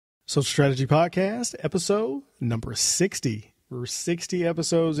Social Strategy Podcast, episode number 60. We're 60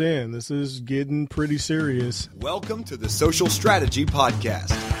 episodes in. This is getting pretty serious. Welcome to the Social Strategy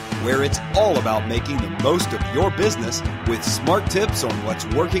Podcast, where it's all about making the most of your business with smart tips on what's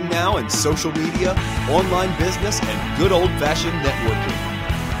working now in social media, online business, and good old-fashioned networking.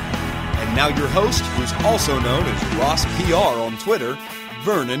 And now your host, who's also known as Ross PR on Twitter,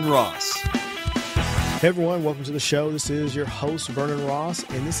 Vernon Ross. Hey everyone, welcome to the show. This is your host, Vernon Ross,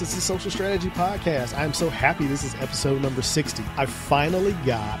 and this is the Social Strategy Podcast. I'm so happy this is episode number 60. I finally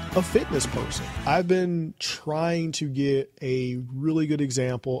got a fitness person. I've been trying to get a really good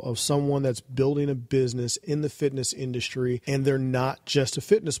example of someone that's building a business in the fitness industry, and they're not just a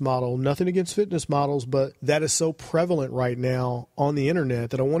fitness model. Nothing against fitness models, but that is so prevalent right now on the internet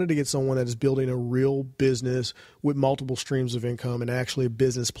that I wanted to get someone that is building a real business with multiple streams of income and actually a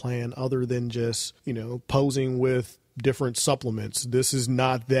business plan other than just, posing with different supplements. This is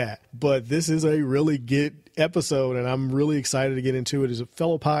not that, but this is a really good episode, and I'm really excited to get into it. As a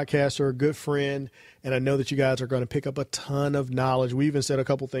fellow podcaster, a good friend, and I know that you guys are going to pick up a ton of knowledge. We even said a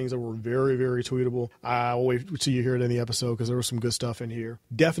couple things that were very, very tweetable. I'll wait till you hear it in the episode because there was some good stuff in here.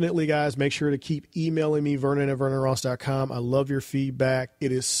 Definitely, guys, make sure to keep emailing me, vernon@vernonross.com. I love your feedback.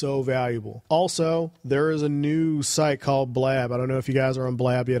 It is so valuable. Also, there is a new site called Blab. I don't know if you guys are on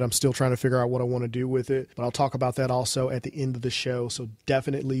Blab yet. I'm still trying to figure out what I want to do with it, but I'll talk about that also at the end of the show. So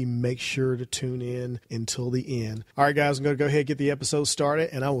definitely make sure to tune in until the end. All right, guys, I'm going to go ahead and get the episode started,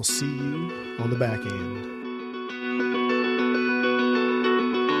 and I will see you on the back end.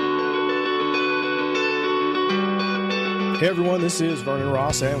 Hey everyone, this is Vernon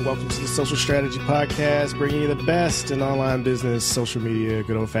Ross, and welcome to the Social Strategy Podcast, bringing you the best in online business, social media,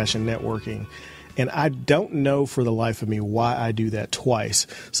 good old-fashioned networking. And I don't know for the life of me why I do that twice.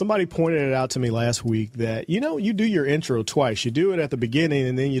 Somebody pointed it out to me last week that, you do your intro twice. You do it at the beginning,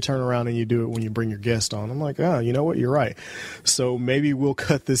 and then you turn around and you do it when you bring your guest on. I'm like, oh, you know what? You're right. So maybe we'll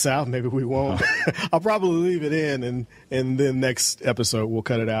cut this out. Maybe we won't. I'll probably leave it in, and then next episode we'll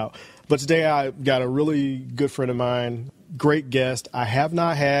cut it out. But today I got a really good friend of mine, great guest. I have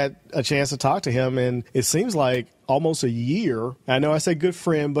not had a chance to talk to him, and it seems like almost a year. I know I say good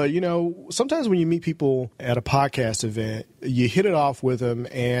friend, but sometimes when you meet people at a podcast event, you hit it off with them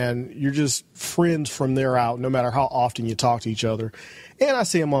and you're just friends from there out, no matter how often you talk to each other. And I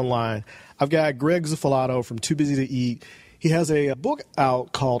see him online. I've got Greg Zuffelato from Too Busy to Eat. He has a book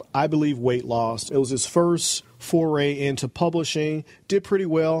out called I Believe Weight Loss. It was his first foray into publishing, did pretty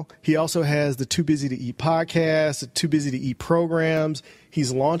well. He also has the Too Busy to Eat podcast, the Too Busy to Eat programs.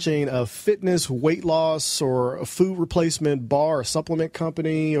 He's launching a fitness weight loss or a food replacement bar, or supplement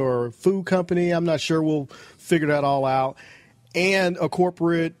company or food company. I'm not sure. We'll figure that all out. And a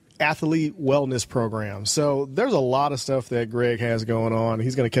corporate athlete wellness program. So there's a lot of stuff that Greg has going on.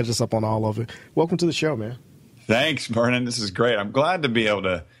 He's going to catch us up on all of it. Welcome to the show, man. Thanks, Vernon. This is great. I'm glad to be able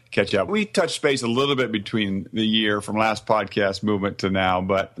to catch up. We touched base a little bit between the year from last podcast movement to now,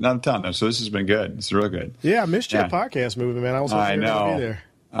 but not a ton. So this has been good. It's really good. Yeah, I missed your podcast movement, man. I was hoping you were going to be there.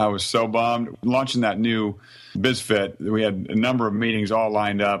 I was so bummed. Launching that new BizFit, we had a number of meetings all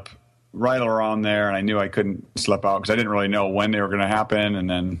lined up right around there, and I knew I couldn't slip out because I didn't really know when they were going to happen. And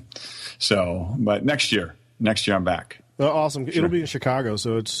then, but next year I'm back. Well, awesome. Sure. It'll be in Chicago,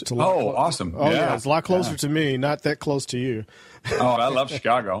 so it's a lot awesome. Oh, yeah. It's a lot closer to me, not that close to you. Oh, I love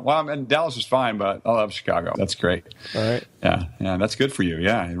Chicago. Well, Dallas is fine, but I love Chicago. That's great. All right. Yeah, that's good for you.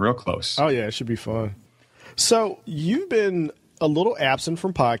 Yeah, real close. Oh, yeah, it should be fun. So you've been a little absent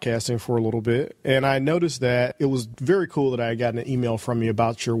from podcasting for a little bit, and I noticed that it was very cool that I got an email from you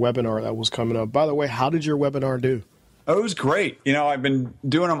about your webinar that was coming up. By the way, how did your webinar do? Oh, it was great. I've been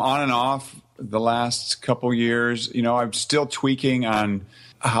doing them on and off the last couple years. I'm still tweaking on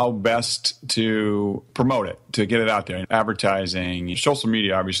how best to promote it, to get it out there. Advertising, social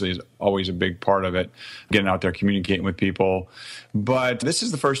media obviously is always a big part of it, getting out there, communicating with people. But this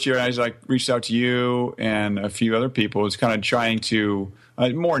is the first year I reached out to you and a few other people. It's kind of trying to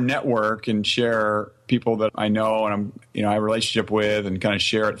more network and share people that I know and I have a relationship with, and kind of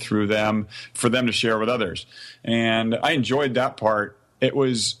share it through them for them to share with others. And I enjoyed that part. It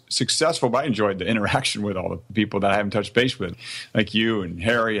was successful, but I enjoyed the interaction with all the people that I haven't touched base with, like you and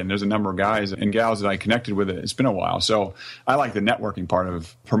Harry, and there's a number of guys and gals that I connected with. It's been a while. So I like the networking part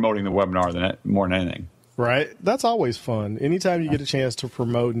of promoting the webinar more than anything. Right. That's always fun. Anytime you get a chance to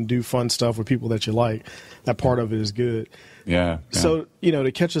promote and do fun stuff with people that you like, that part of it is good. Yeah. So,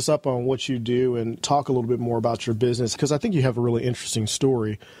 to catch us up on what you do and talk a little bit more about your business, because I think you have a really interesting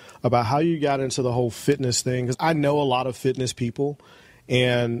story about how you got into the whole fitness thing. Because I know a lot of fitness people,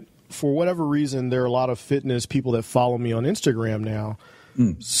 and for whatever reason, there are a lot of fitness people that follow me on Instagram now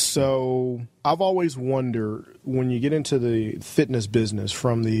So I've always wondered when you get into the fitness business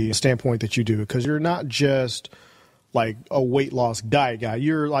from the standpoint that you do, because you're not just like a weight loss diet guy.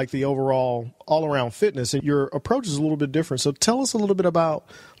 You're like the overall all around fitness, and your approach is a little bit different. So tell us a little bit about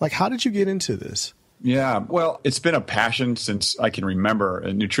like, how did you get into this? Yeah, well, it's been a passion since I can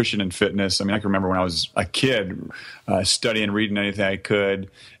remember, nutrition and fitness. I mean, I can remember when I was a kid studying, reading anything I could.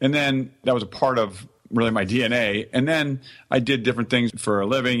 And then that was a part of really my DNA. And then I did different things for a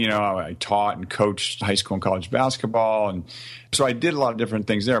living. You know, I taught and coached high school and college basketball. And so I did a lot of different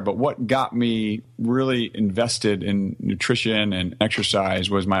things there. But what got me really invested in nutrition and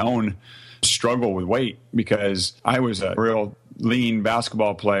exercise was my own struggle with weight, because I was a real lean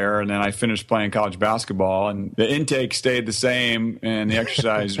basketball player, and then I finished playing college basketball, and the intake stayed the same and the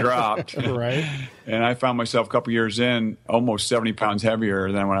exercise dropped. Right. And I found myself a couple years in almost 70 pounds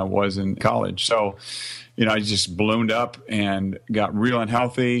heavier than when I was in college. So, you know, I just ballooned up and got real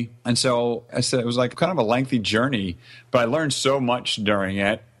unhealthy. And so I said it was like kind of a lengthy journey, but I learned so much during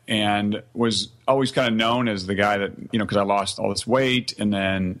it, and was always kind of known as the guy that, you know, because I lost all this weight and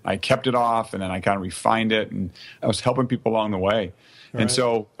then I kept it off and then I kind of refined it, and I was helping people along the way. Right. And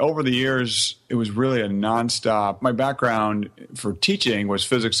so over the years, it was really a nonstop. My background for teaching was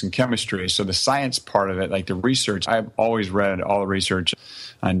physics and chemistry. So the science part of it, like the research, I've always read all the research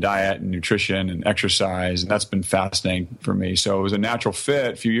on diet and nutrition and exercise, and that's been fascinating for me. So it was a natural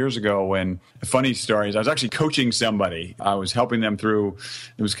fit a few years ago when, the funny story is I was actually coaching somebody. I was helping them through,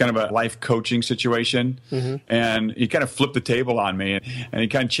 it was kind of a life coaching situation, and he kind of flipped the table on me, and he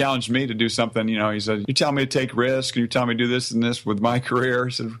kind of challenged me to do something. You know, he said, "You tell me to take risks, and you tell me to do this and this with my career."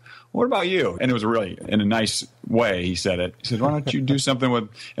 He said, "What about you?" And it was really in a nice way he said it. He said, "Why don't you do something with,"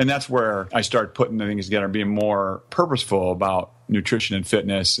 and that's where I started putting the things together, being more purposeful about nutrition and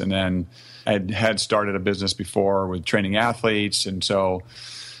fitness. And then I had started a business before with training athletes, and so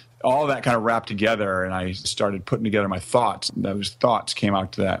all of that kind of wrapped together, and I started putting together my thoughts. Those thoughts came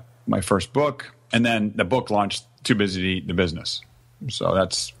out to that, my first book, and then the book launched, Too Busy to Eat the Business. So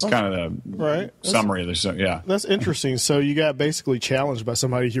that's kind of the summary of this. Yeah. That's interesting. So you got basically challenged by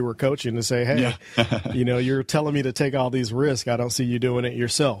somebody you were coaching to say, "Hey, you know, you're telling me to take all these risks. I don't see you doing it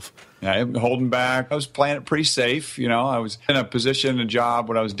yourself." Yeah, I'm holding back. I was playing it pretty safe. You know, I was in a position, a job,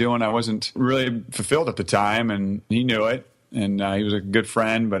 what I was doing, I wasn't really fulfilled at the time, and he knew it. And he was a good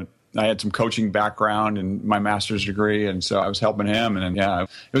friend, but I had some coaching background and my master's degree, and so I was helping him. And it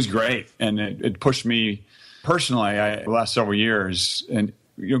was great. And it pushed me personally, the last several years, and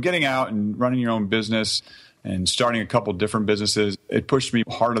you know, getting out and running your own business and starting a couple different businesses, it pushed me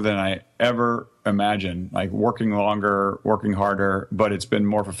harder than I ever imagined, like working longer, working harder, but it's been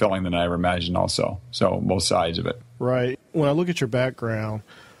more fulfilling than I ever imagined also. So both sides of it. Right. When I look at your background,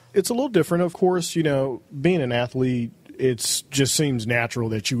 it's a little different. Of course, you know, being an athlete, it just seems natural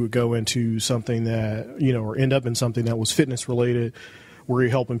that you would go into something that, you know, or end up in something that was fitness related, where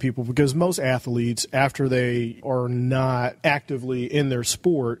you're helping people, because most athletes, after they are not actively in their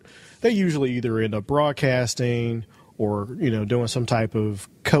sport, they usually either end up broadcasting or, you know, doing some type of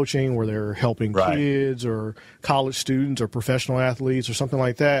coaching where they're helping kids or college students or professional athletes or something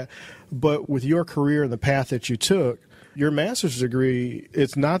like that. But with your career and the path that you took, your master's degree,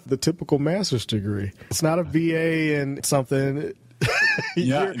 it's not the typical master's degree. It's not a BA and something.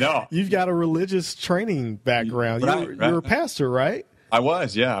 You've got a religious training background. You're a pastor, right? I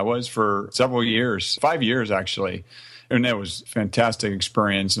was for several years, 5 years actually. And it was a fantastic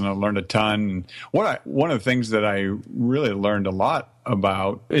experience, and I learned a ton. One of the things that I really learned a lot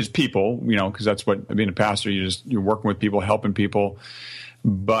about is people, you know, because that's what being a pastor, you're working with people, helping people.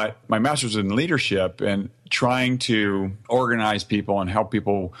 But my master's in leadership and trying to organize people and help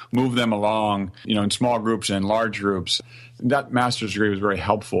people move them along, you know, in small groups and large groups. That master's degree was very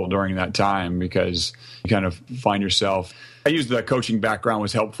helpful during that time, because you kind of find yourself. I used the coaching background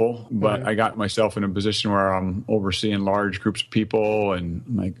was helpful, but I got myself in a position where I'm overseeing large groups of people, and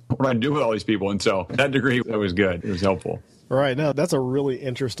I'm like, what do I do with all these people? And so that degree, that was good. It was helpful. All right. Now, that's a really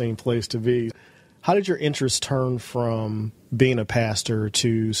interesting place to be. How did your interest turn from being a pastor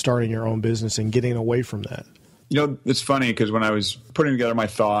to starting your own business and getting away from that? You know, it's funny because when I was putting together my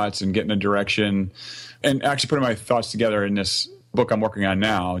thoughts and getting a direction and actually putting my thoughts together in this book I'm working on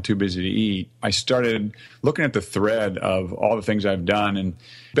now, Too Busy to Eat, I started looking at the thread of all the things I've done. And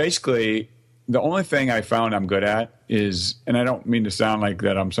basically, the only thing I found I'm good at is, and I don't mean to sound like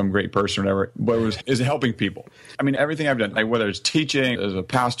that I'm some great person or whatever, but is helping people. I mean, everything I've done, like whether it's teaching as a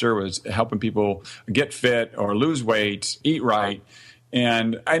pastor, was helping people get fit or lose weight, eat right.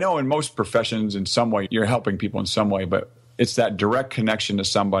 And I know in most professions, in some way, you're helping people in some way, but it's that direct connection to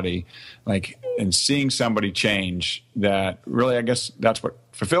somebody, like, and seeing somebody change that really, I guess that's what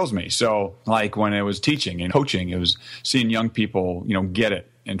fulfills me. So like when I was teaching and coaching, it was seeing young people, get it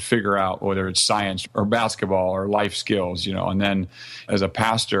and figure out whether it's science or basketball or life skills, and then as a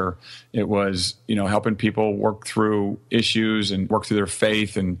pastor, it was, helping people work through issues and work through their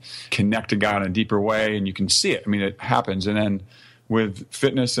faith and connect to God in a deeper way. And you can see it. I mean, it happens. And then with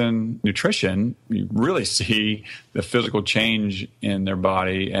fitness and nutrition, you really see the physical change in their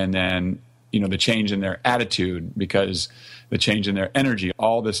body, and then, the change in their attitude, because the change in their energy,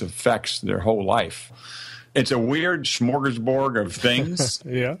 all this affects their whole life. It's a weird smorgasbord of things,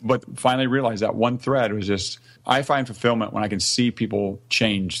 yeah. But finally realized that one thread was just, I find fulfillment when I can see people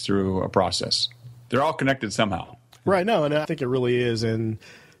change through a process. They're all connected somehow. Right, no, and I think it really is. In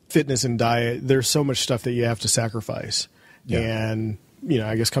fitness and diet, there's so much stuff that you have to sacrifice. Yeah. And,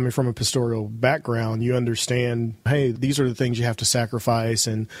 I guess coming from a pastoral background, you understand, hey, these are the things you have to sacrifice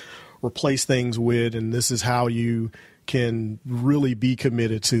and replace things with, and this is how you can really be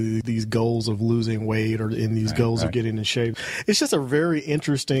committed to these goals of losing weight or in these goals of getting in shape. It's just a very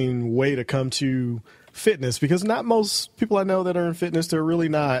interesting way to come to fitness, because not most people I know that are in fitness, they're really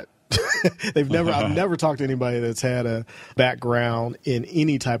not. I've never talked to anybody that's had a background in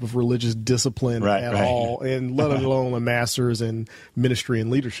any type of religious discipline at all, and let alone a master's in ministry and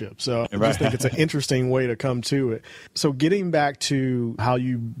leadership. So I just think it's an interesting way to come to it. So getting back to how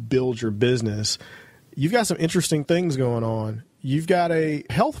you build your business, you've got some interesting things going on. You've got a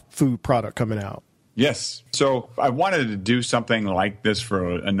health food product coming out. Yes. So I wanted to do something like this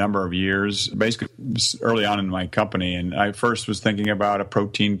for a number of years, basically early on in my company. And I first was thinking about a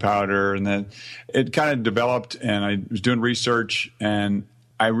protein powder, and then it kind of developed, and I was doing research, and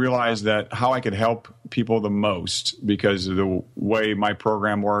I realized that how I could help people the most, because of the way my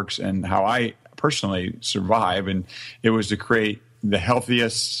program works and how I personally survive. And it was to create the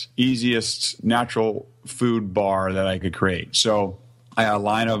healthiest, easiest, natural food bar that I could create. So I had a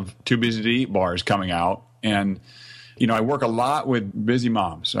line of Too Busy to Eat bars coming out. And, I work a lot with busy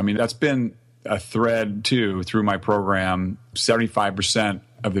moms. I mean, that's been a thread, too, through my program. 75%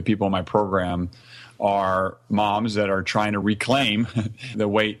 of the people in my program are moms that are trying to reclaim the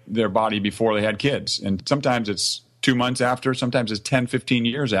weight, their body before they had kids. And sometimes it's 2 months after, sometimes it's 10, 15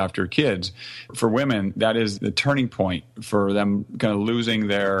 years after kids. For women, that is the turning point for them kind of losing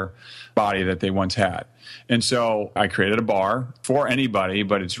their body that they once had. And so I created a bar for anybody,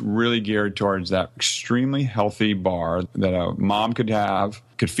 but it's really geared towards that extremely healthy bar that a mom could have,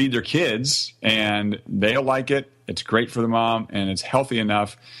 could feed their kids, and they'll like it. It's great for the mom, and it's healthy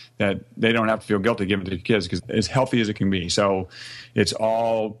enough that they don't have to feel guilty giving it to the kids, because it's as healthy as it can be. So it's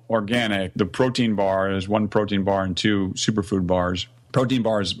all organic. The protein bar is 1 protein bar and 2 superfood bars. Protein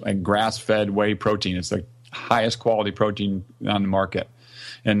bar is like grass-fed whey protein. It's the highest quality protein on the market.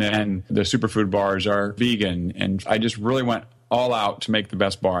 And then the superfood bars are vegan. And I just really went all out to make the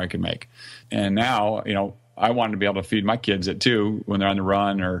best bar I could make. And now, I wanted to be able to feed my kids it too when they're on the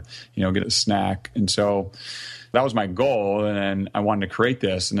run, or, get a snack. And so that was my goal. And then I wanted to create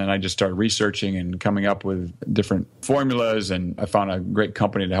this. And then I just started researching and coming up with different formulas. And I found a great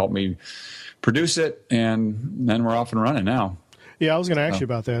company to help me produce it. And then we're off and running now. Yeah, I was going to ask you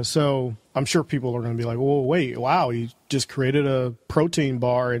about that. So I'm sure people are going to be like, well, wait, wow, you just created a protein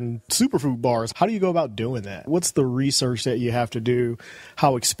bar and superfood bars. How do you go about doing that? What's the research that you have to do?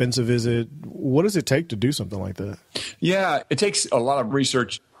 How expensive is it? What does it take to do something like that? Yeah, it takes a lot of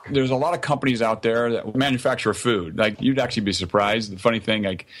research. There's a lot of companies out there that manufacture food. Like, you'd actually be surprised. The funny thing,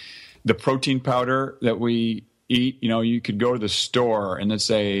 like the protein powder that we eat, you could go to the store and let's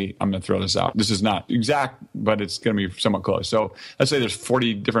say, I'm going to throw this out. This is not exact, but it's going to be somewhat close. So let's say there's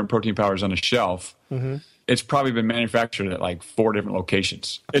 40 different protein powders on a shelf. Mm-hmm. It's probably been manufactured at like 4 different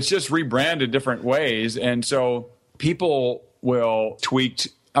locations. It's just rebranded different ways. And so people will tweak.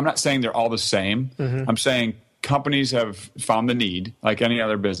 I'm not saying they're all the same. Mm-hmm. I'm saying companies have found the need, like any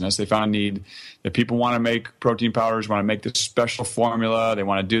other business. They found a need that people want to make protein powders, want to make this special formula. They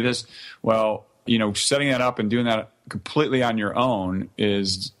want to do this. Well, setting that up and doing that completely on your own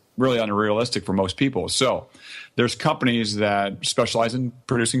is really unrealistic for most people. So there's companies that specialize in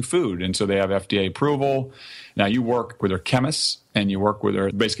producing food, and so they have FDA approval. Now you work with their chemists, and you work with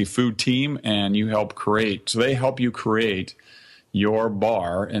their basically food team, and you help create. So they help you create your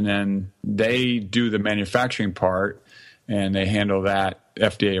bar, and then they do the manufacturing part, and they handle that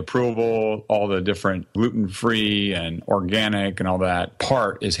FDA approval. All the different gluten-free and organic and all that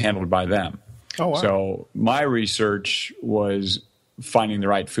part is handled by them. Oh, wow. So my research was finding the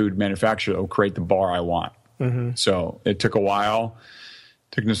right food manufacturer that will create the bar I want. Mm-hmm. So it took a while.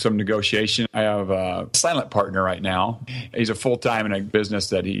 took into some negotiation. I have a silent partner right now. He's a full-time in a business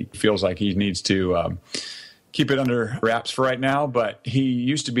that he feels like he needs to keep it under wraps for right now, but he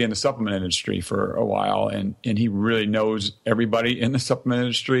used to be in the supplement industry for a while, and he really knows everybody in the supplement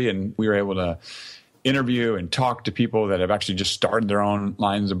industry, and we were able to interview and talk to people that have actually just started their own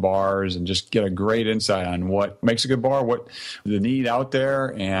lines of bars and just get a great insight on what makes a good bar, what the need out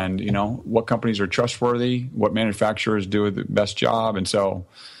there, and what companies are trustworthy, what manufacturers do the best job. And so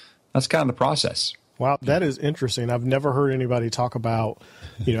that's kind of the process. Wow, that is interesting. I've never heard anybody talk about,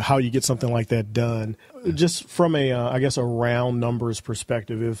 how you get something like that done. Just from a round numbers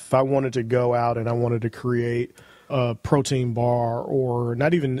perspective, if I wanted to go out and I wanted to create a protein bar, or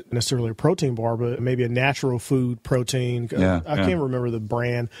not even necessarily a protein bar, but maybe a natural food protein. I can't remember the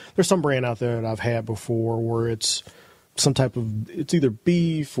brand. There's some brand out there that I've had before where it's some type of, it's either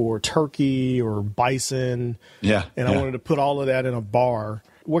beef or turkey or bison. I wanted to put all of that in a bar.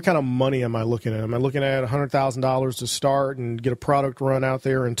 What kind of money am I looking at? Am I looking at $100,000 to start and get a product run out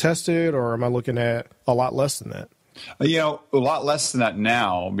there and test it, or am I looking at a lot less than that? A lot less than that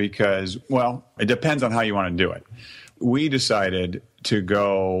now because, it depends on how you want to do it. We decided to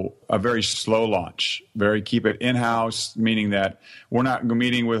go a very slow launch, keep it in-house, meaning that we're not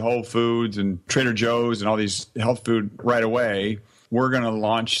meeting with Whole Foods and Trader Joe's and all these health food right away. We're going to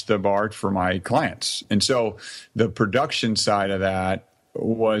launch the bar for my clients. And so the production side of that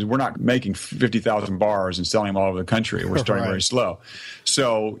was we're not making 50,000 bars and selling them all over the country. We're starting very slow.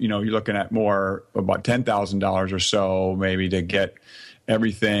 So, you're looking at more about $10,000 or so maybe to get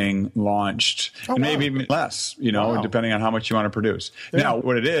everything launched, and maybe even less, depending on how much you want to produce. Yeah. Now,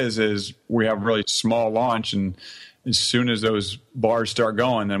 what it is we have a really small launch, and as soon as those bars start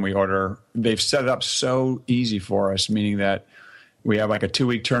going, then we order. They've set it up so easy for us, meaning that we have like a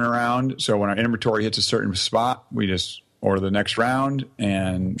 2-week turnaround. So when our inventory hits a certain spot, we just order the next round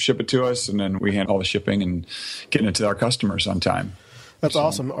and ship it to us, and then we handle all the shipping and getting it to our customers on time. That's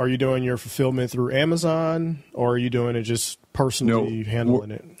awesome. Are you doing your fulfillment through Amazon, or are you doing it just personally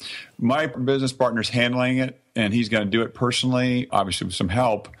handling it? My business partner's handling it, and he's going to do it personally, obviously with some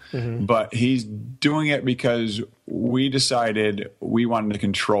help, but he's doing it because we decided we wanted to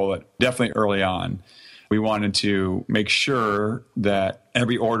control it definitely early on. We wanted to make sure that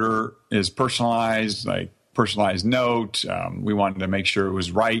every order is personalized, like personalized note. We wanted to make sure it was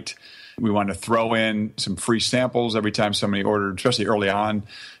right. We wanted to throw in some free samples every time somebody ordered, especially early on.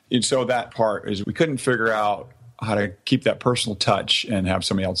 And so that part is we couldn't figure out how to keep that personal touch and have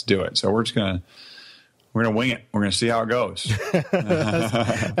somebody else do it. So we're going to wing it. We're going to see how it goes.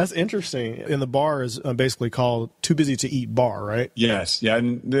 That's interesting. And the bar is basically called Too Busy to Eat Bar, right? Yes. Yeah.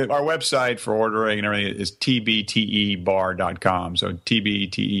 And our website for ordering and everything is tbtebar.com. So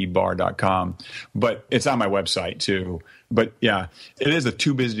tbtebar.com. But it's on my website too. But yeah, it is a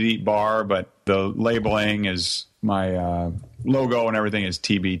Too Busy to Eat bar, but the labeling is my logo and everything is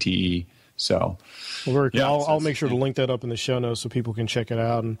TBTE. So, well, very cool. I'll make sure to link that up in the show notes so people can check it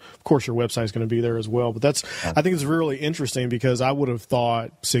out. And of course, your website is going to be there as well. But I think it's really interesting because I would have thought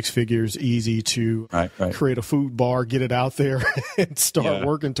 6 figures easy to create a food bar, get it out there, and start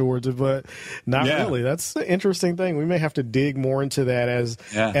working towards it. But not really. That's the interesting thing. We may have to dig more into that as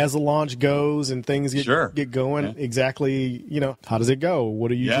the launch goes and things get going. Yeah. Exactly. How does it go? What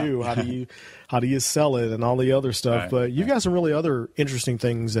do you do? How do you sell it and all the other stuff? But you've got some really other interesting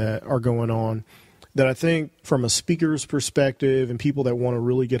things that are going on that I think from a speaker's perspective and people that want to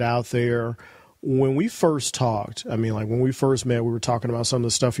really get out there. When we first talked, when we first met, we were talking about some of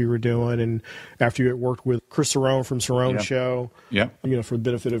the stuff you were doing. And after you had worked with Chris Cerrone from Cerrone Show, for the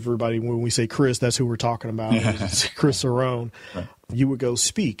benefit of everybody, when we say Chris, that's who we're talking about. Chris Cerrone. Right. You would go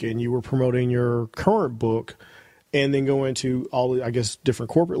speak and you were promoting your current book, and then go into all the, different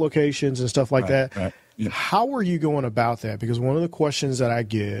corporate locations and stuff like that. Right. Yeah. How are you going about that? Because one of the questions that I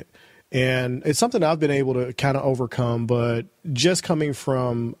get, and it's something I've been able to kind of overcome, but just coming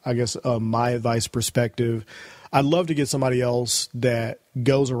from, my advice perspective, I'd love to get somebody else that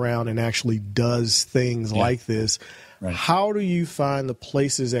goes around and actually does things like this. Right. How do you find the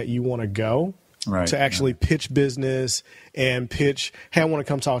places that you want to go? Right, to actually pitch business and pitch, hey, I want to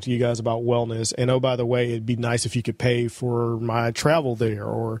come talk to you guys about wellness. And, oh, by the way, it'd be nice if you could pay for my travel there.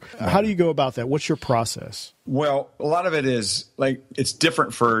 Or how do you go about that? What's your process? Well, a lot of it is it's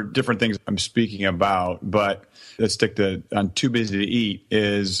different for different things I'm speaking about. But let's stick on Too Busy to Eat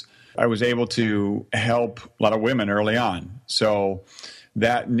is I was able to help a lot of women early on. So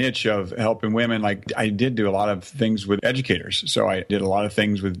that niche of helping women, I did do a lot of things with educators. So I did a lot of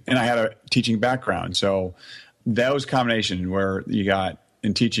things and I had a teaching background. So those combination where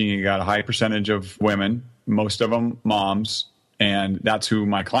in teaching, you got a high percentage of women, most of them moms, And that's who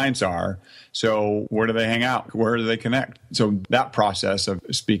my clients are. So where do they hang out? Where do they connect? So that process of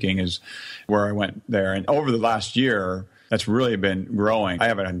speaking is where I went there. And over the last year, that's really been growing. I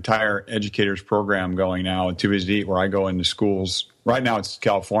have an entire educators program going now at Too Busy to Eat, where I go into schools. Right now it's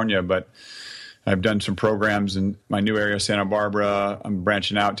California, but I've done some programs in my new area, Santa Barbara. I'm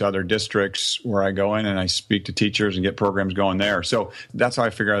branching out to other districts where I go in and I speak to teachers and get programs going there. So that's how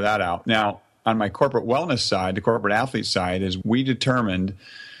I figure that out. Now, on my corporate wellness side, the corporate athlete side, is we determined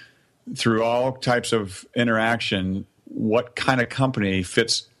through all types of interaction what kind of company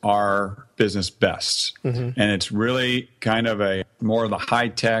fits our business best. And it's really kind of a more of the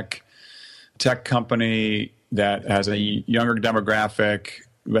high-tech tech company that has a younger demographic.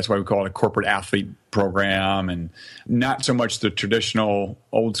 That's why we call it a corporate athlete program, and not so much the traditional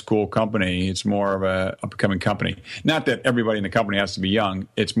old school company. It's more of a up-and-coming company. Not that everybody in the company has to be young.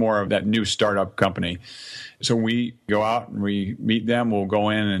 It's more of that new startup company. So we go out and we meet them. We'll go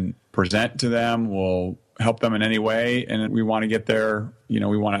in and present to them. We'll help them in any way. And we want to get there. We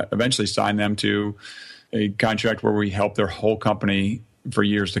want to eventually sign them to a contract where we help their whole company for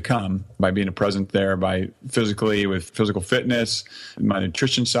years to come by being a present there, by physically with physical fitness, my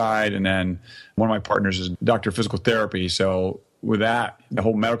nutrition side. And then one of my partners is doctor of physical therapy. So with that, the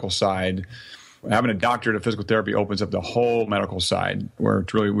whole medical side, having a doctor of physical therapy opens up the whole medical side, where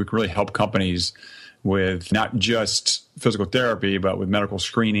it's really, we can really help companies with not just physical therapy, but with medical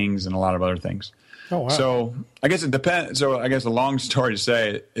screenings and a lot of other things. Oh, wow. So I guess it depends. So I guess a long story to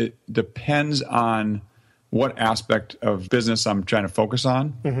say, it depends on what aspect of business I'm trying to focus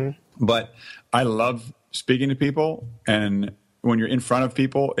on. But I love speaking to people. And when you're in front of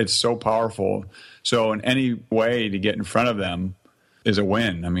people, it's so powerful. So in any way to get in front of them is a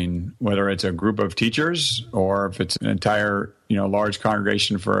win. I mean, whether it's a group of teachers or if it's an entire, large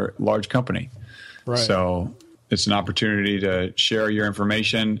congregation for a large company. Right. So it's an opportunity to share your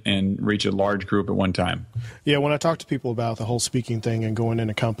information and reach a large group at one time. Yeah, when I talk to people about the whole speaking thing and going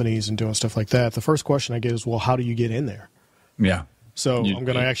into companies and doing stuff like that, the first question I get is, well, how do you get in there? Yeah. So I'm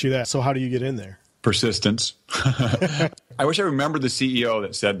going to ask you that. So how do you get in there? Persistence. I wish I remembered the CEO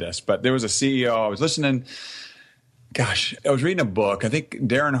that said this, but there was a CEO, I was listening. Gosh, I was reading a book. I think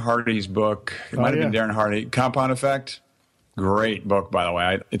Darren Hardy's book. It might have been Darren Hardy, Compound Effect. Great book, by the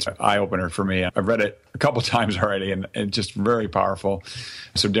way. It's an eye-opener for me. I've read it a couple times already, and just very powerful.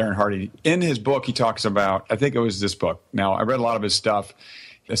 So Darren Hardy, in his book, he talks about, I think it was this book. Now, I read a lot of his stuff.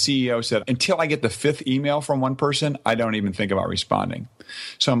 The CEO said, until I get the 5th email from one person, I don't even think about responding.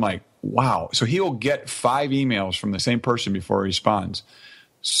 So I'm like, wow. So he will get 5 emails from the same person before he responds.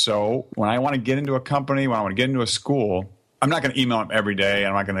 So when I want to get into a company, when I want to get into a school, I'm not going to email them every day.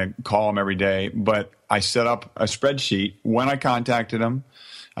 I'm not going to call them every day, but I set up a spreadsheet when I contacted them.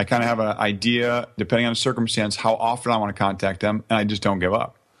 I kind of have an idea, depending on the circumstance, how often I want to contact them, and I just don't give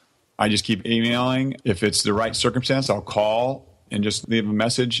up. I just keep emailing. If it's the right circumstance, I'll call and just leave a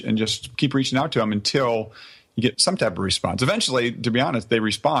message and just keep reaching out to them until you get some type of response. Eventually, to be honest, they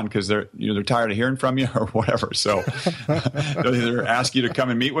respond because they're tired of hearing from you or whatever. So they'll either ask you to come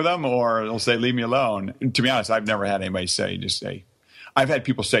and meet with them or they'll say, leave me alone. And to be honest, I've never had anybody say, I've had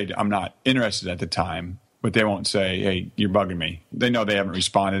people say, I'm not interested at the time, but they won't say, hey, you're bugging me. They know they haven't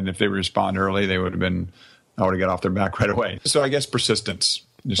responded. And if they respond early, I would have got off their back right away. So I guess persistence.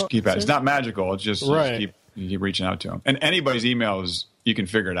 Just keep at it. It's not magical. It's just, you keep reaching out to them. And anybody's emails, you can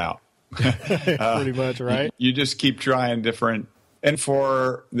figure it out. Pretty much, right? You just keep trying different. And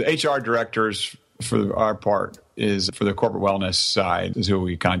for the HR directors, for our part, is for the corporate wellness side is who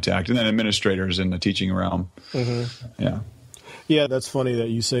we contact. And then administrators in the teaching realm. Yeah. Yeah, that's funny that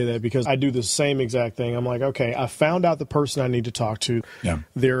you say that because I do the same exact thing. I'm like, okay, I found out the person I need to talk to. Yeah.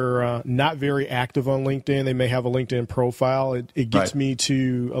 They're not very active on LinkedIn. They may have a LinkedIn profile. It gets me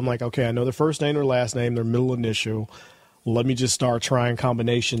to, I'm like, okay, I know their first name, their last name, their middle initial. Let me just start trying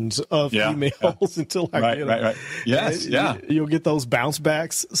combinations of emails until I get them. Right. Yes, You'll get those bounce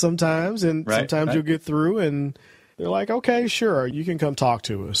backs sometimes, and sometimes you'll get through, and they're like, okay, sure, you can come talk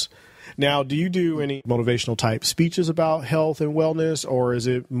to us. Now, do you do any motivational type speeches about health and wellness, or is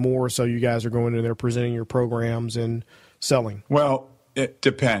it more so you guys are going in there presenting your programs and selling? Well, it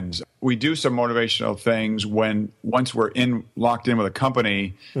depends. We do some motivational things once we're locked in with a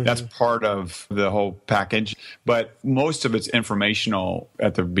company. That's part of the whole package. But most of it's informational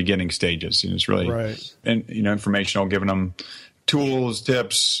at the beginning stages. And it's really informational, giving them tools,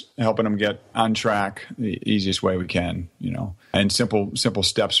 tips, helping them get on track the easiest way we can, and simple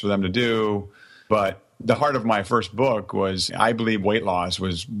steps for them to do. But the heart of my first book was, I believe weight loss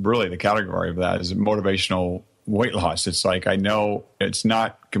was really the category of that, is motivational weight loss. It's like, I know it's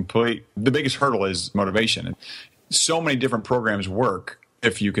not complete. The biggest hurdle is motivation. so many different programs work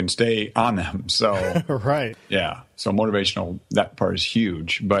if you can stay on them. So, right. Yeah. So motivational, that part is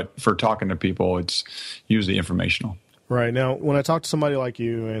huge. But for talking to people, it's usually informational. Right. Now, when I talk to somebody like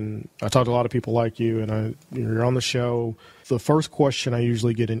you, and I talk to a lot of people like you, and you're on the show, the first question I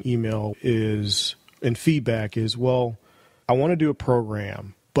usually get in email and feedback is, well, I want to do a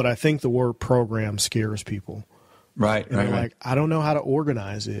program, but I think the word program scares people. Right. And they're like, I don't know how to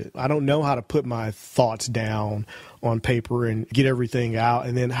organize it. I don't know how to put my thoughts down on paper and get everything out.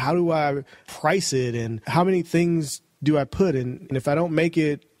 And then how do I price it? And how many things do I put in? And if I don't make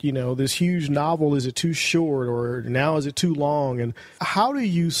it, this huge novel, is it too short, or now is it too long? And how do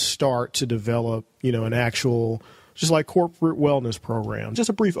you start to develop, an actual, just like corporate wellness program? Just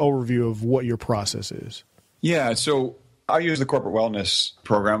a brief overview of what your process is. Yeah. So I use the corporate wellness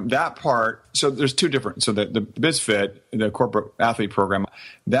program. That part, so there's two different. So the BizFit, the corporate athlete program,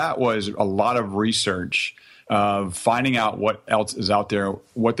 that was a lot of research of finding out what else is out there,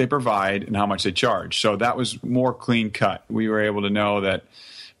 what they provide, and how much they charge. So that was more clean cut. We were able to know that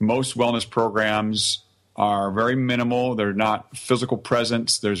most wellness programs are very minimal. They're not physical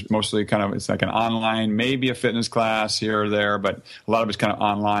presence. There's mostly it's like an online, maybe a fitness class here or there, but a lot of it's kind of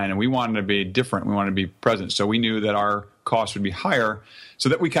online. And we wanted to be different. We wanted to be present. So we knew that our costs would be higher, so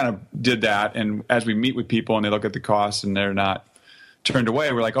that we kind of did that. And as we meet with people and they look at the costs and they're not turned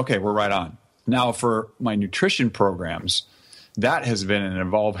away, we're like, okay, we're right on. Now for my nutrition programs, that has been an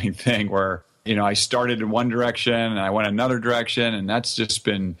evolving thing where, I started in one direction and I went another direction, and that's just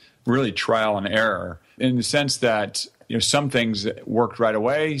been really trial and error in the sense that, some things worked right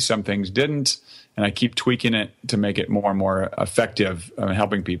away, some things didn't, and I keep tweaking it to make it more and more effective in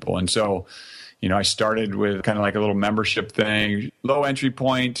helping people. And so, I started with kind of like a little membership thing, low entry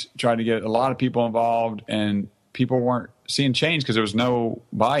point, tried to get a lot of people involved, and people weren't seeing change because there was no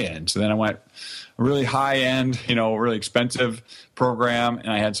buy-in. So then I went really high-end, really expensive program, and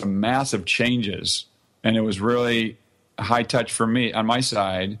I had some massive changes. And it was really high touch for me on my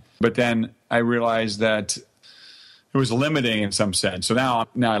side. But then I realized that it was limiting in some sense. So now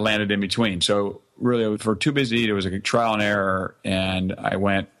I landed in between. So really, for Too Busy to Eat, it was a trial and error, and I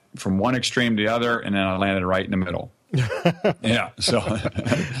went from one extreme to the other, and then I landed right in the middle. Yeah, so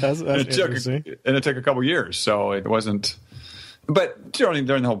that's interesting. It took a couple years, so it wasn't. But during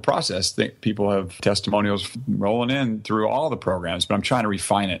the whole process, people have testimonials rolling in through all the programs. But I'm trying to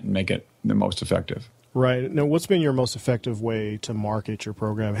refine it and make it the most effective. Right. Now, what's been your most effective way to market your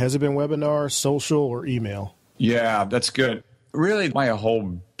program? Has it been webinar, social, or email? Yeah, that's good. Really, my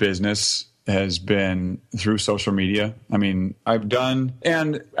whole business has been through social media. I mean,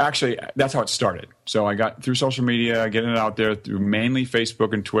 and actually that's how it started. So I got through social media, getting it out there through mainly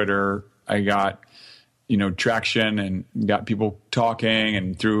Facebook and Twitter. I got, traction and got people talking,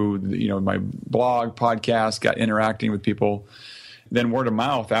 and through, my blog, podcast, got interacting with people. Then word of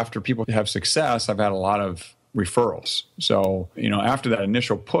mouth, after people have success, I've had a lot of referrals. So, after that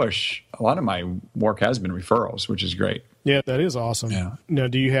initial push, a lot of my work has been referrals, which is great. Yeah, that is awesome. Yeah. Now,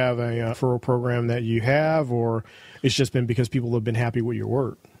 do you have a referral program that you have, or it's just been because people have been happy with your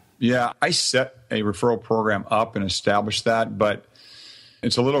work? Yeah, I set a referral program up and established that, but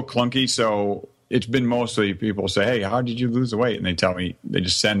it's a little clunky. So it's been mostly people say, hey, how did you lose the weight? And they tell me, they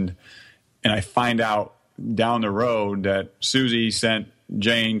just send, and I find out down the road that Susie sent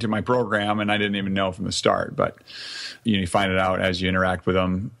Jane to my program, and I didn't even know from the start. But you find it out as you interact with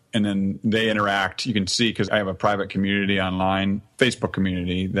them. And then they interact. You can see, because I have a private community online, Facebook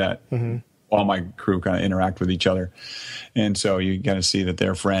community, that all my crew kind of interact with each other. And so you kind of see that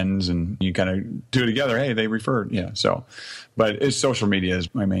they're friends, and you kind of do it together. Hey, they referred. Yeah. So, but it's social media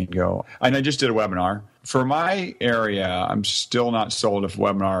is my main go. And I just did a webinar. For my area, I'm still not sold if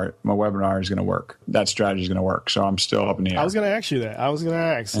my webinar is going to work. That strategy is going to work. So I'm still up in the air. I was going to ask you that. I was going to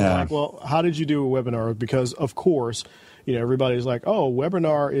ask, well, how did you do a webinar? Because, of course, everybody's like, oh,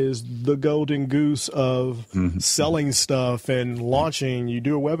 webinar is the golden goose of selling stuff and launching. You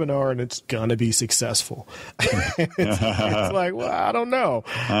do a webinar and it's going to be successful. It's like, well, I don't know.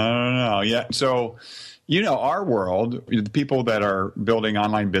 Yeah. So, our world, the people that are building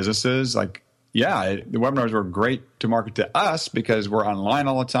online businesses, the webinars were great to market to us because we're online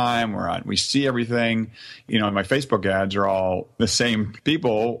all the time. We see everything. My Facebook ads are all the same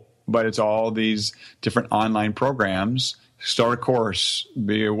people, but it's all these different online programs. Start a course,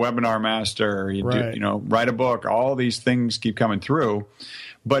 be a webinar master, write a book. All these things keep coming through.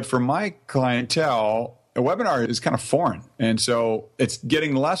 But for my clientele, a webinar is kind of foreign. And so it's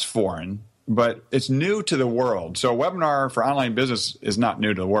getting less foreign. but it's new to the world. So a webinar for online business is not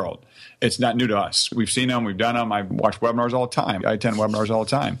new to the world. It's not new to us. We've seen them. We've done them. I watch webinars all the time. I attend webinars all the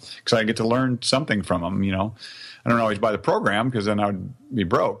time because I get to learn something from them, I don't always buy the program because then I would be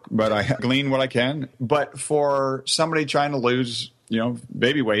broke, but I glean what I can. But for somebody trying to lose,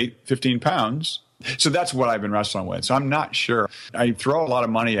 baby weight, 15 pounds, so that's what I've been wrestling with. So I'm not sure. I throw a lot of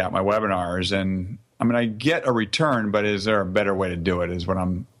money at my webinars, and I get a return, but is there a better way to do it is what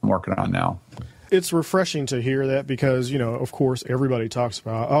I'm working on now. It's refreshing to hear that because, of course, everybody talks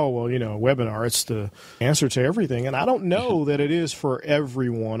about, webinar, it's the answer to everything. And I don't know that it is for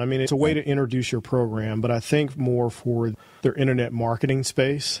everyone. It's a way to introduce your program, but I think more for their internet marketing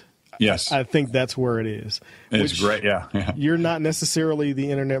space. Yes. I think that's where it is. It's great, yeah. You're not necessarily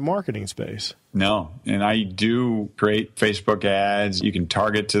the internet marketing space. No, and I do create Facebook ads. You can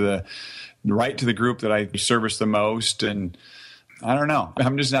target right to the group that I service the most, and I don't know.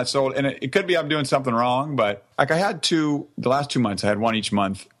 I'm just not sold. And it could be I'm doing something wrong, but like I had the last 2 months, I had one each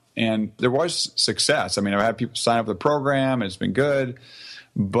month, and there was success. I've had people sign up for the program. It's been good,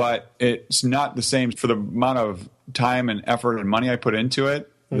 but it's not the same for the amount of time and effort and money I put into it.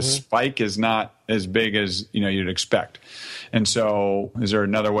 The spike is not as big as you'd expect. And so is there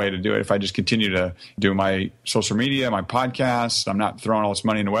another way to do it? If I just continue to do my social media, my podcasts, I'm not throwing all this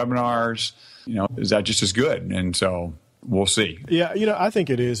money into webinars, is that just as good? And so we'll see. Yeah, I think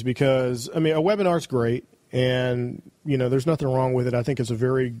it is because, a webinar is great and, there's nothing wrong with it. I think it's a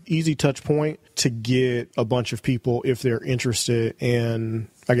very easy touch point to get a bunch of people if they're interested in,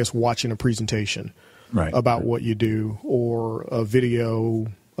 watching a presentation about what you do or a video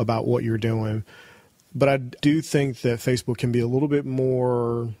about what you're doing. But I do think that Facebook can be a little bit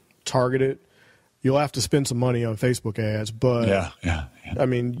more targeted. You'll have to spend some money on Facebook ads, but yeah.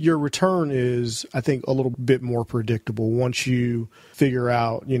 Your return is, I think, a little bit more predictable once you figure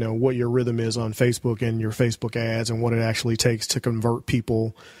out, what your rhythm is on Facebook and your Facebook ads and what it actually takes to convert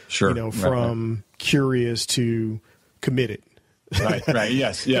people, from curious to committed. Right.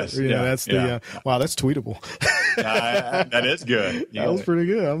 Yes. That's wow, that's tweetable. That is good. That was pretty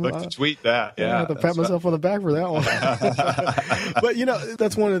good. Look to tweet that. Yeah, I have to pat myself on the back for that one. But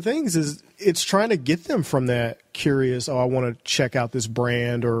that's one of the things is it's trying to get them from that curious. Oh, I want to check out this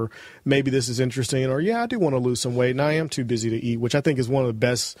brand, or maybe this is interesting, or I do want to lose some weight, and I am too busy to eat, which I think is one of the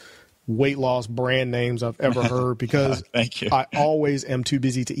best weight loss brand names I've ever heard because Thank you. I always am too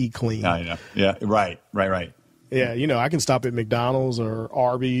busy to eat clean. I know. Yeah. Right. Yeah, I can stop at McDonald's or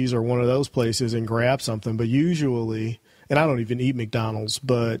Arby's or one of those places and grab something. But usually, and I don't even eat McDonald's,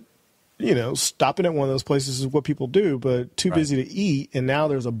 but, stopping at one of those places is what people do, but too busy to eat. And now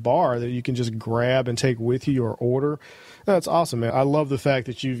there's a bar that you can just grab and take with you or order. That's awesome, man. I love the fact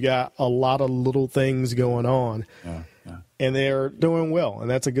that you've got a lot of little things going on. Yeah. And they're doing well, and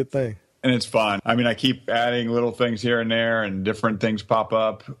that's a good thing. And it's fun. I keep adding little things here and there, and different things pop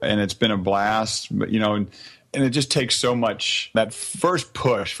up, and it's been a blast. But, and it just takes so much, that first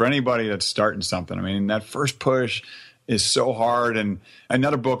push for anybody that's starting something. That first push is so hard. And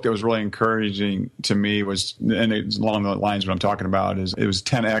another book that was really encouraging to me was, and it's along the lines of what I'm talking about, it was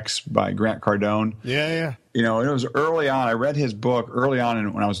 10X by Grant Cardone. Yeah. It was early on. I read his book early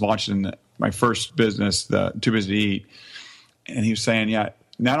on when I was launching my first business, the Too Busy to Eat. And he was saying,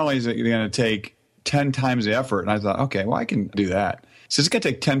 not only is it going to take 10 times the effort, and I thought, okay, well, I can do that. He says, it's going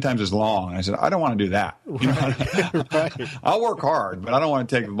to take 10 times as long. And I said, I don't want to do that. Right. I'll work hard, but I don't want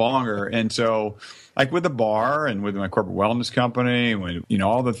to take longer. And so, like with the bar and with my corporate wellness company, when,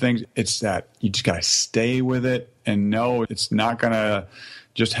 all the things, it's that you just got to stay with it and know it's not going to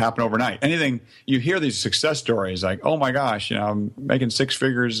just happen overnight. Anything, you hear these success stories like, oh my gosh, I'm making 6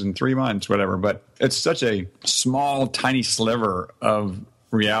 figures in 3 months, whatever. But it's such a small, tiny sliver of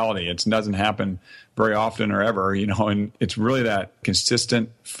reality. It doesn't happen very often or ever, and it's really that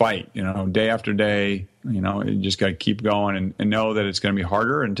consistent fight, day after day, you just got to keep going and know that it's going to be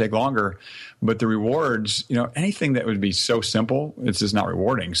harder and take longer. But the rewards, anything that would be so simple, it's just not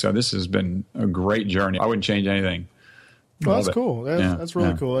rewarding. So this has been a great journey. I wouldn't change anything. Well, that's cool. That's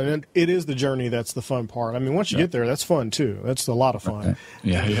really cool. And it is the journey that's the fun part. Once you get there, that's fun too. That's a lot of fun.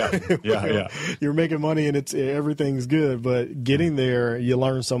 Okay. Yeah. You're making money and everything's good, but getting there, you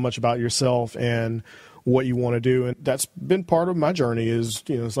learn so much about yourself and what you want to do. And that's been part of my journey is,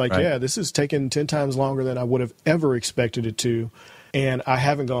 it's like, this is taking 10 times longer than I would have ever expected it to. And I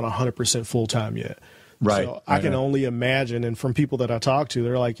haven't gone 100% full time yet. Right. So I can only imagine. And from people that I talk to,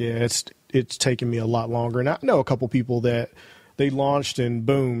 they're like, it's taken me a lot longer. And I know a couple people that they launched and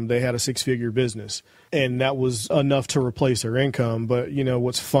boom, they had a 6-figure business. And that was enough to replace their income. But,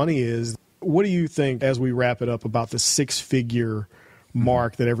 what's funny is, what do you think as we wrap it up about the 6-figure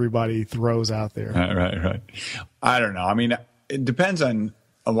mark that everybody throws out there. Right. I don't know. I mean, it depends on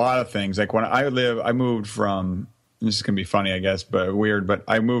a lot of things. Like when I moved from, this is going to be funny, I guess, but weird, but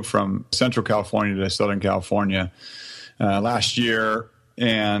I moved from Central California to Southern California last year.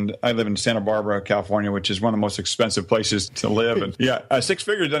 And I live in Santa Barbara, California, which is one of the most expensive places to live. And yeah, 6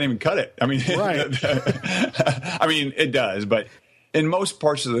 figures doesn't even cut it. I mean, right. I mean, it does, but in most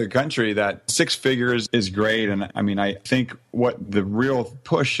parts of the country, that 6 figures is great. And I mean, I think what the real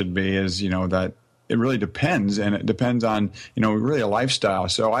push should be is, that it really depends. And it depends on, really a lifestyle.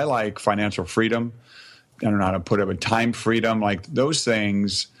 So I like financial freedom. I don't know how to put it, but time freedom, like those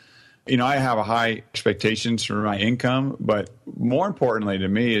things. I have a high expectations for my income, but more importantly to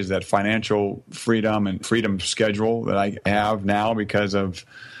me is that financial freedom and freedom schedule that I have now because of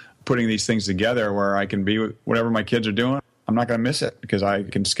putting these things together where I can be with whatever my kids are doing. I'm not going to miss it because I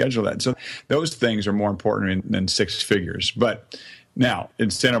can schedule that. So those things are more important than 6 figures. But now, in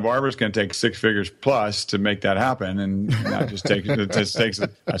Santa Barbara, it's going to take 6 figures plus to make that happen, and that just takes.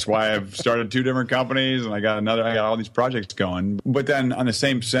 That's why I've started 2 different companies, and I got all these projects going. But then, on the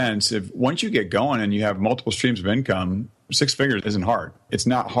same sense, if once you get going and you have multiple streams of income, 6 figures isn't hard. It's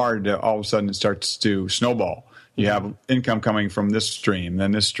not hard to all of a sudden it starts to snowball. You have income coming from this stream,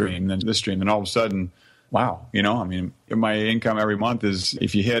 then this stream, then this stream, and all of a sudden, wow, I mean, my income every month is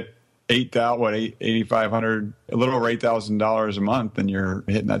if you hit $8,500, a little over $8,000 a month, then you're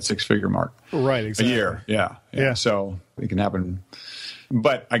hitting that 6-figure mark. Right, exactly. A year, yeah. So it can happen.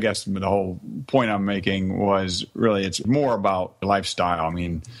 But I guess the whole point I'm making was really it's more about lifestyle. I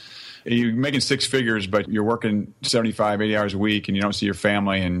mean, you're making 6 figures, but you're working 75, 80 hours a week, and you don't see your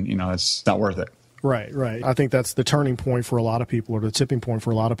family, and it's not worth it. Right. I think that's the turning point for a lot of people, or the tipping point for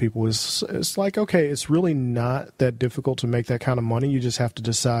a lot of people is it's like, okay, it's really not that difficult to make that kind of money. You just have to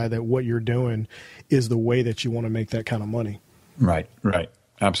decide that what you're doing is the way that you want to make that kind of money. Right.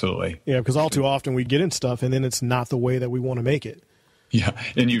 Absolutely. Yeah, because all too often we get in stuff and then it's not the way that we want to make it. Yeah,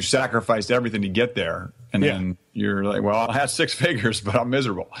 and you've sacrificed everything to get there. And then you're like, well, I had 6 figures, but I'm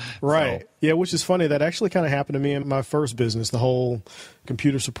miserable. Right. So. Yeah, which is funny. That actually kind of happened to me in my first business, the whole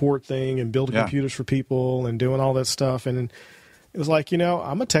computer support thing and building computers for people and doing all that stuff. And it was like,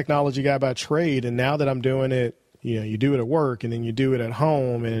 I'm a technology guy by trade. And now that I'm doing it, you do it at work and then you do it at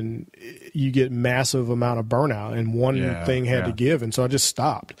home and you get massive amount of burnout. And one thing had to give. And so I just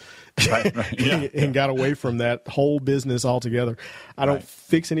stopped. Right. And got away from that whole business altogether. I don't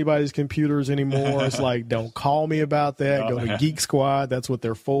fix anybody's computers anymore. It's like, don't call me about that. Go to Geek Squad. That's what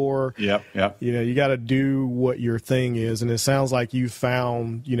they're for. Yep. You got to do what your thing is. And it sounds like you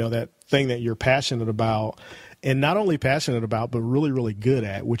found, that thing that you're passionate about. And not only passionate about, but really, really good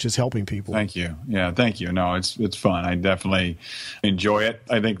at, which is helping people. Thank you. Yeah, thank you. No, it's fun. I definitely enjoy it.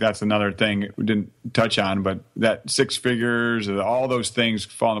 I think that's another thing we didn't touch on, but that 6 figures, all those things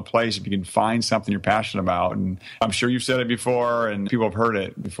fall into place if you can find something you're passionate about. And I'm sure you've said it before, and people have heard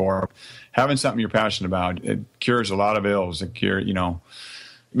it before. Having something you're passionate about, it cures a lot of ills. It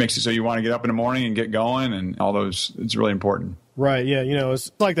makes it so you want to get up in the morning and get going, and all those. It's really important. Right. Yeah.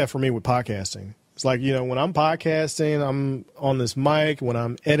 It's like that for me with podcasting. It's like, when I'm podcasting, I'm on this mic, when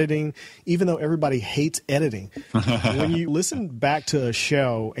I'm editing, even though everybody hates editing. When you listen back to a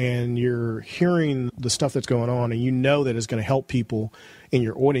show and you're hearing the stuff that's going on and you know that it's going to help people in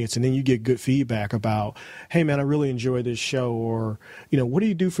your audience, and then you get good feedback about, hey, man, I really enjoy this show, or, what do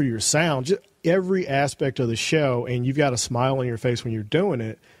you do for your sound? Just every aspect of the show, and you've got a smile on your face when you're doing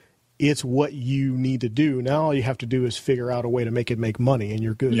it. It's what you need to do. Now all you have to do is figure out a way to make it make money, and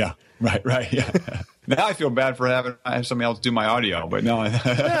you're good. Yeah, right. Yeah. Now I feel bad for I have somebody else do my audio, but no. No,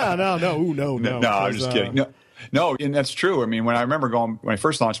 I'm just kidding. No, and that's true. I mean, when I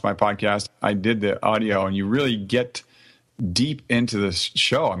first launched my podcast, I did the audio, and you really get deep into the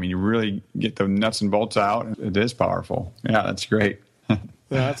show. I mean, you really get the nuts and bolts out. It is powerful. Yeah, that's great.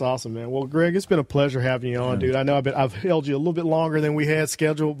 Yeah, that's awesome, man. Well, Greg, it's been a pleasure having you on, dude. I know I've held you a little bit longer than we had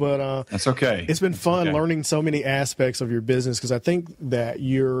scheduled, but that's okay. It's been fun learning so many aspects of your business, because I think that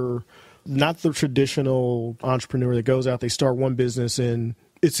you're not the traditional entrepreneur that goes out, they start one business and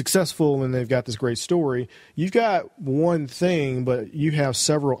it's successful and they've got this great story. You've got one thing, but you have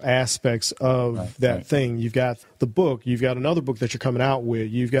several aspects of that thing. You've got the book. You've got another book that you're coming out with.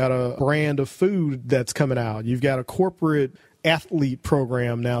 You've got a brand of food that's coming out. You've got a corporate athlete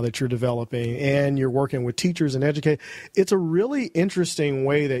program now that you're developing, and you're working with teachers and educators. It's a really interesting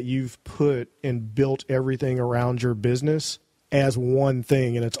way that you've put and built everything around your business as one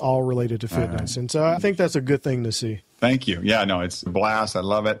thing, and it's all related to fitness. And so I think that's a good thing to see. Thank you. Yeah, no, it's a blast. I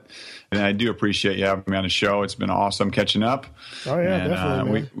love it. And I do appreciate you having me on the show. It's been awesome catching up. Oh, yeah, and,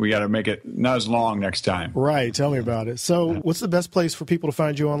 definitely, man. We got to make it not as long next time. Right. Tell me about it. So what's the best place for people to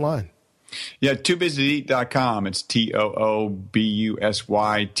find you online? Yeah, TooBusyToEat.com. It's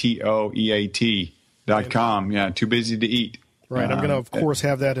TOOBUSYTOEAT.com. Yeah, Too Busy to Eat. Right. I'm going to, of course,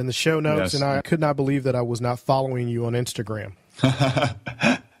 have that in the show notes. Yes. And I could not believe that I was not following you on Instagram.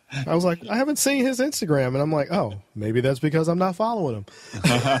 I was like, I haven't seen his Instagram. And I'm like, oh, maybe that's because I'm not following him.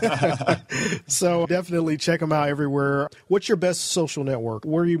 So definitely check him out everywhere. What's your best social network?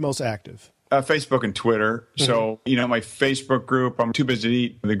 Where are you most active? Facebook and Twitter. Mm-hmm. So, my Facebook group, I'm Too Busy to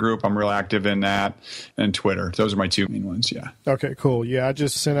Eat. The group, I'm real active in that. And Twitter. Those are my two main ones, yeah. Okay, cool. Yeah, I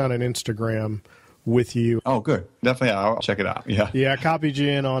just sent out an Instagram with you. Oh, good. Definitely, I'll check it out. Yeah. Yeah, I copied you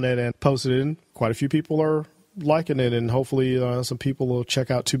in on it and posted it in. Quite a few people are liking it, and hopefully some people will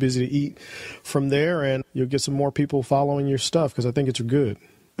check out Too Busy to Eat from there, and you'll get some more people following your stuff because I think it's good.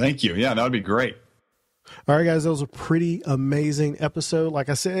 Thank you. Yeah, that would be great. All right, guys, that was a pretty amazing episode. Like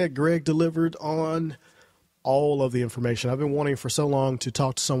I said, Greg delivered on all of the information. I've been wanting for so long to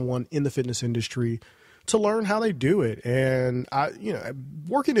talk to someone in the fitness industry to learn how they do it. And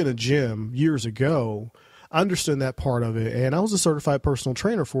working in a gym years ago, I understood that part of it. And I was a certified personal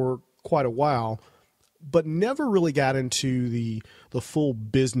trainer for quite a while, but never really got into the full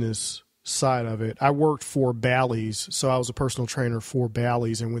business side of it. I worked for Bally's, so I was a personal trainer for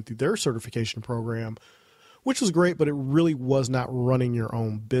Bally's and went through their certification program, which was great, but it really was not running your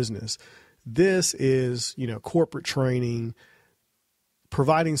own business. This is, corporate training,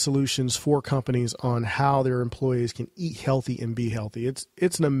 providing solutions for companies on how their employees can eat healthy and be healthy.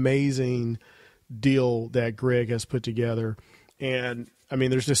 It's an amazing deal that Greg has put together. And I mean,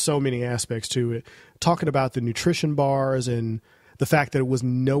 there's just so many aspects to it. Talking about the nutrition bars and the fact that it was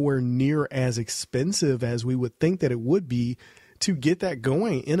nowhere near as expensive as we would think that it would be to get that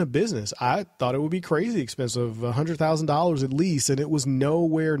going in a business. I thought it would be crazy expensive, $100,000 at least, and it was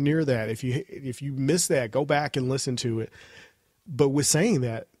nowhere near that. If you missed that, go back and listen to it. But with saying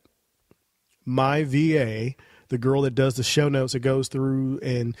that, my VA, the girl that does the show notes, that goes through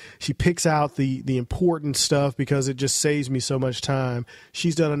and she picks out the important stuff because it just saves me so much time.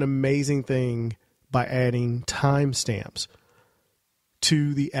 She's done an amazing thing by adding timestamps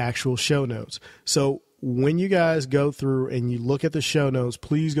to the actual show notes. So when you guys go through and you look at the show notes,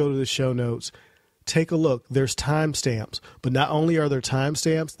 please go to the show notes, take a look. There's timestamps, but not only are there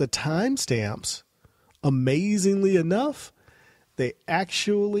timestamps, the timestamps, amazingly enough, they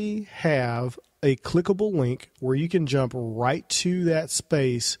actually have a clickable link where you can jump right to that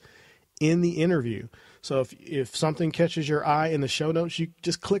space in the interview. So if something catches your eye in the show notes, you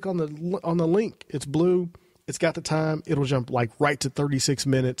just click on the link. It's blue. It's got the time. It'll jump like right to 36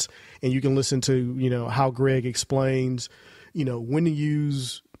 minutes, and you can listen to, how Greg explains, when to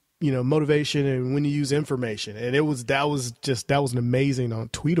use, motivation and when to use information. And that was an amazing on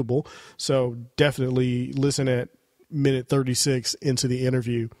Tweetable. So definitely listen at minute 36 into the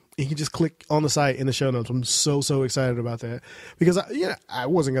interview. You can just click on the site in the show notes. I'm so excited about that because I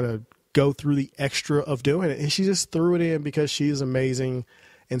wasn't going to go through the extra of doing it. And she just threw it in because she is amazing.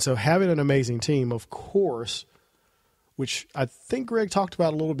 And so having an amazing team, of course, which I think Greg talked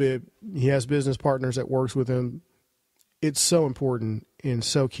about a little bit, he has business partners that works with him. It's so important and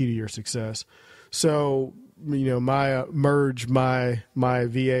so key to your success. So, my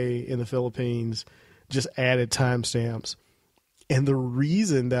VA in the Philippines just added timestamps. And the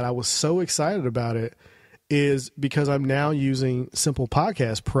reason that I was so excited about it is because I'm now using Simple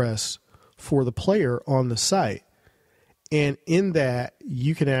Podcast Press for the player on the site. And in that,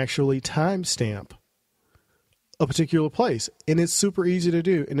 you can actually timestamp a particular place. And it's super easy to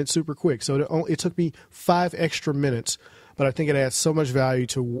do, and it's super quick. So it took me 5 extra minutes, but I think it adds so much value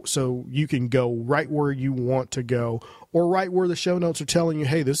so you can go right where you want to go, or right where the show notes are telling you,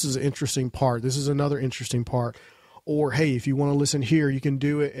 hey, this is an interesting part. This is another interesting part. Or, hey, if you want to listen here, you can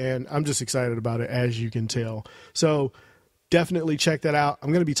do it. And I'm just excited about it, as you can tell. So definitely check that out. I'm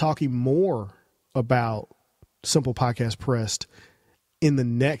going to be talking more about Simple Podcast Pressed in the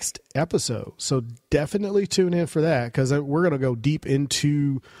next episode. So definitely tune in for that, because we're going to go deep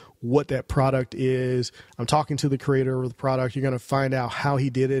into what that product is. I'm talking to the creator of the product. You're going to find out how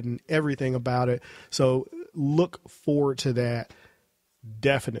he did it and everything about it. So look forward to that.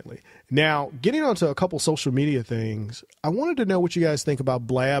 Definitely. Now, getting onto a couple social media things, I wanted to know what you guys think about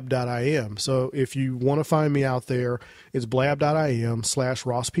blab.im. So if you want to find me out there, it's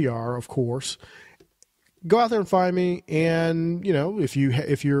blab.im/RossPR, of course. Go out there and find me. And,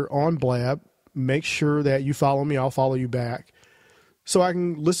 if you're on Blab, make sure that you follow me. I'll follow you back. so I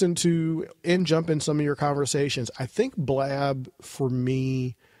can listen to and jump in some of your conversations. I think Blab, for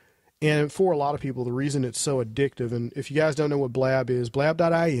me and for a lot of people, the reason it's so addictive, and if you guys don't know what Blab is,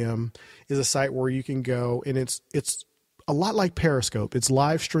 blab.im is a site where you can go, and it's a lot like Periscope. It's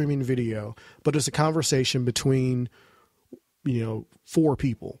live streaming video, but it's a conversation between, 4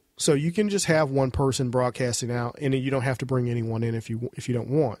 people. So you can just have one person broadcasting out, and you don't have to bring anyone in if you don't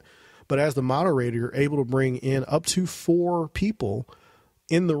want. But as the moderator, you're able to bring in up to 4 people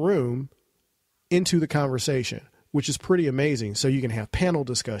in the room into the conversation, which is pretty amazing. So you can have panel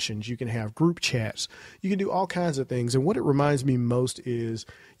discussions, you can have group chats, you can do all kinds of things. And what it reminds me most is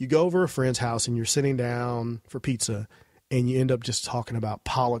you go over a friend's house and you're sitting down for pizza and you end up just talking about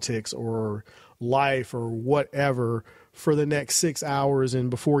politics or life or whatever for the next 6 hours. And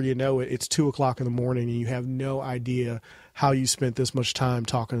before you know it, it's 2:00 in the morning and you have no idea how you spent this much time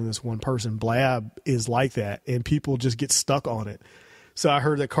talking to this one person. Blab is like that, and people just get stuck on it. So I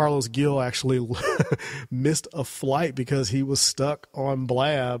heard that Carlos Gil actually missed a flight because he was stuck on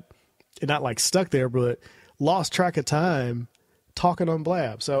Blab, and not like stuck there, but lost track of time talking on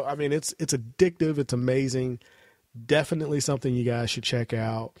Blab. So, I mean, it's addictive. It's amazing. Definitely something you guys should check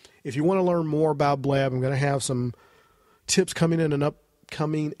out. If you want to learn more about Blab, I'm going to have some tips coming in an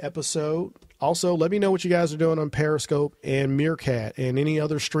upcoming episode. Also, let me know what you guys are doing on Periscope and Meerkat and any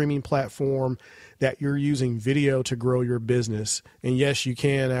other streaming platform that you're using video to grow your business. And yes, you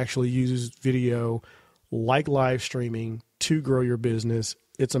can actually use video like live streaming to grow your business.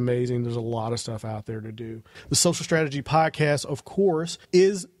 It's amazing. There's a lot of stuff out there to do. The Social Strategy Podcast, of course,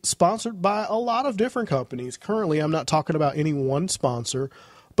 is sponsored by a lot of different companies. Currently, I'm not talking about any one sponsor,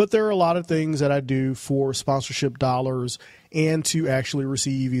 but there are a lot of things that I do for sponsorship dollars and to actually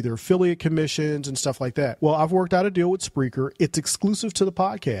receive either affiliate commissions and stuff like that. Well, I've worked out a deal with Spreaker. It's exclusive to the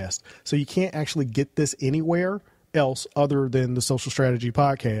podcast, so you can't actually get this anywhere else other than the Social Strategy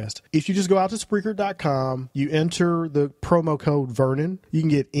Podcast. If you just go out to Spreaker.com, you enter the promo code Vernon, you can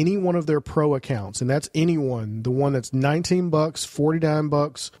get any one of their pro accounts, and that's anyone. The one that's $19,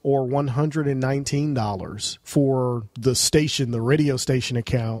 $49, or $119 for the station, the radio station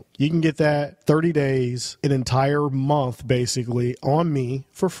account. You can get that 30 days, an entire month, basically, on me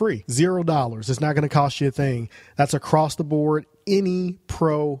for free. $0. It's not going to cost you a thing. That's across the board. Any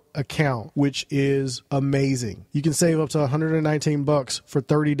pro account, which is amazing. You can save up to $119 for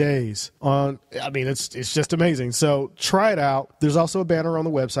 30 days it's just amazing. So try it out. There's also a banner on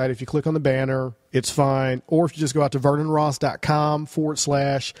the website. If you click on the banner, it's fine. Or if you just go out to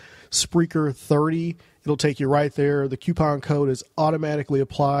vernonross.com/Spreaker30, it'll take you right there. The coupon code is automatically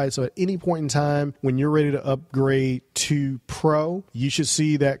applied. So at any point in time when you're ready to upgrade to Pro, you should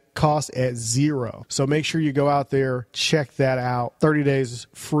see that cost at $0. So make sure you go out there, check that out. 30 days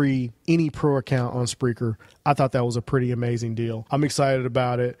free, any Pro account on Spreaker. I thought that was a pretty amazing deal. I'm excited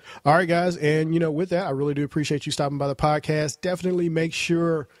about it. All right, guys. And, with that, I really do appreciate you stopping by the podcast. Definitely make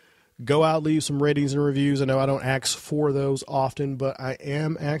sure go out, leave some ratings and reviews. I know I don't ask for those often, but I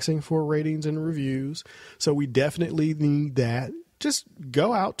am asking for ratings and reviews. So we definitely need that. Just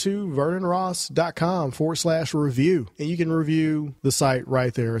go out to vernonross.com/review, and you can review the site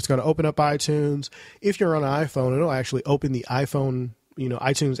right there. It's going to open up iTunes. If you're on an iPhone, it'll actually open the iPhone,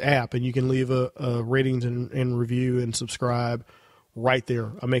 iTunes app, and you can leave a ratings and review and subscribe right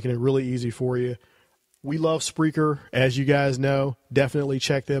there. I'm making it really easy for you. We love Spreaker, as you guys know. Definitely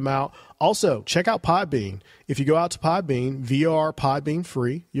check them out. Also, check out Podbean. If you go out to Podbean, VR Podbean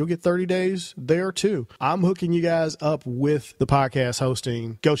free, you'll get 30 days there too. I'm hooking you guys up with the podcast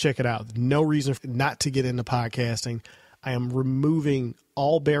hosting. Go check it out. No reason not to get into podcasting. I am removing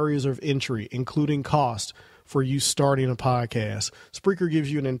all barriers of entry, including cost, for you starting a podcast. Spreaker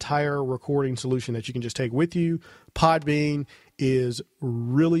gives you an entire recording solution that you can just take with you. Podbean is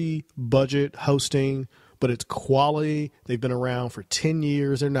really budget hosting, but it's quality. They've been around for 10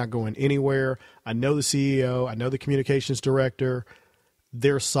 years. They're not going anywhere. I know the CEO. I know the communications director.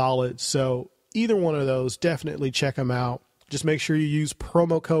 They're solid. So either one of those, definitely check them out. Just make sure you use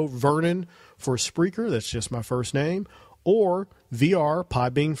promo code Vernon for Spreaker. That's just my first name. Or VR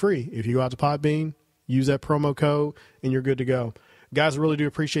Podbean free. If you go out to Podbean, use that promo code and you're good to go. Guys, I really do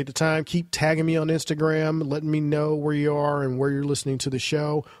appreciate the time. Keep tagging me on Instagram, letting me know where you are and where you're listening to the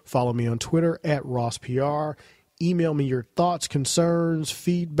show. Follow me on Twitter @RossPR. Email me your thoughts, concerns,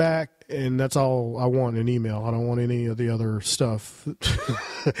 feedback, and that's all I want in email. I don't want any of the other stuff.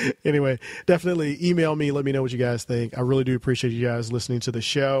 Anyway, definitely email me. Let me know what you guys think. I really do appreciate you guys listening to the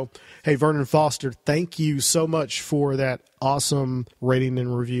show. Hey, Vernon Foster, thank you so much for that awesome rating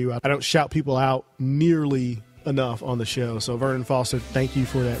and review. I don't shout people out nearly enough on the show. So Vernon Foster, thank you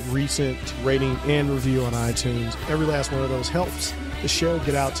for that recent rating and review on iTunes. Every last one of those helps. the show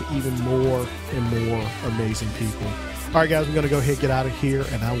get out to even more and more amazing people. All right, guys, we're going to go ahead and get out of here,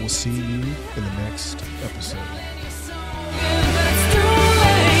 and I will see you in the next episode.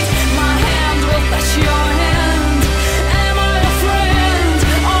 My hand will touch your